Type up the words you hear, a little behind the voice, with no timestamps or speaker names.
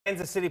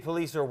Kansas City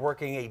police are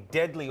working a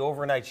deadly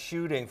overnight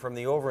shooting from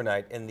the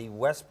overnight in the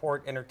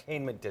Westport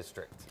Entertainment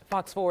District.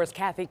 Fox 4's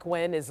Kathy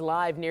Quinn is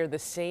live near the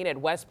scene at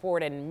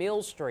Westport and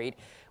Mill Street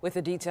with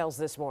the details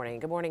this morning.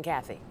 Good morning,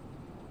 Kathy.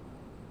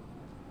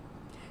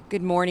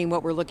 Good morning.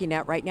 What we're looking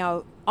at right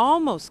now,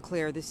 almost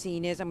clear the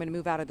scene is. I'm going to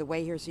move out of the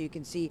way here so you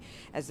can see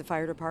as the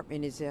fire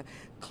department is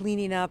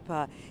cleaning up,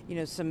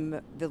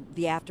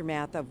 the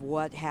aftermath of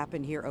what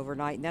happened here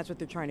overnight. And that's what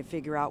they're trying to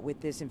figure out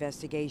with this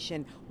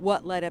investigation,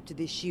 what led up to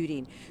this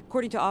shooting.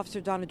 According to Officer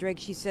Donna Drake,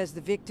 she says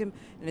the victim,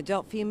 an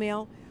adult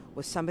female,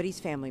 was somebody's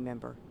family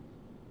member.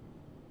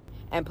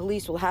 And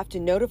police will have to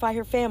notify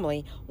her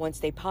family once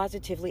they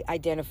positively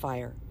identify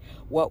her.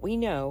 What we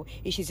know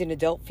is she's an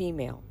adult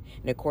female,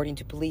 and according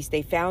to police,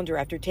 they found her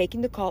after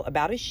taking the call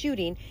about a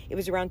shooting. It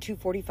was around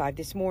 2:45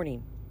 this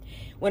morning.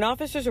 When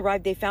officers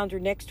arrived, they found her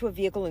next to a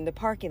vehicle in the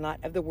parking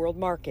lot of the World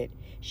Market.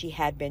 She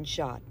had been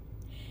shot.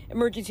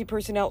 Emergency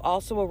personnel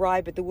also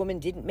arrived, but the woman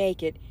didn't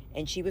make it,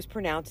 and she was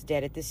pronounced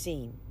dead at the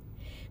scene.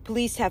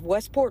 Police have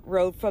Westport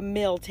Road from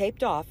Mill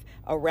taped off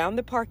around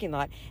the parking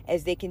lot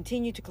as they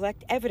continue to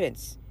collect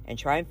evidence and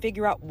try and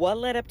figure out what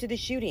led up to the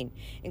shooting,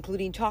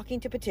 including talking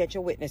to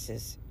potential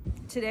witnesses.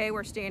 Today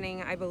we're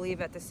standing, I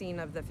believe, at the scene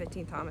of the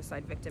 15th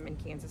homicide victim in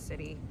Kansas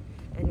City.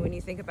 And when you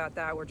think about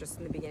that, we're just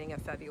in the beginning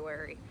of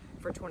February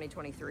for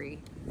 2023.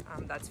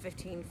 That's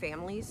 15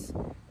 families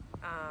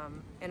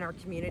in our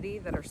community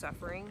that are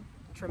suffering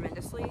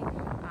tremendously.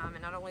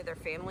 And not only their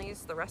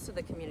families, the rest of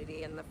the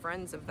community and the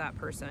friends of that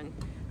person.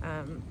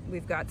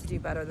 We've got to do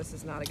better. This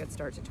is not a good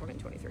start to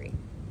 2023.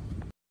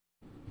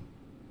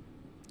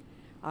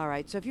 All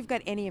right, so if you've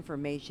got any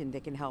information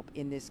that can help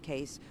in this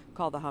case,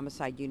 call the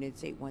homicide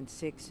units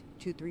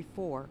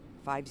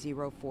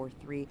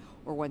 816-234-5043,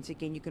 or once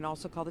again, you can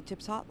also call the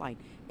TIPS hotline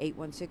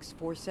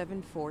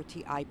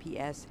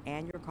 816-474-TIPS,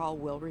 and your call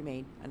will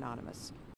remain anonymous.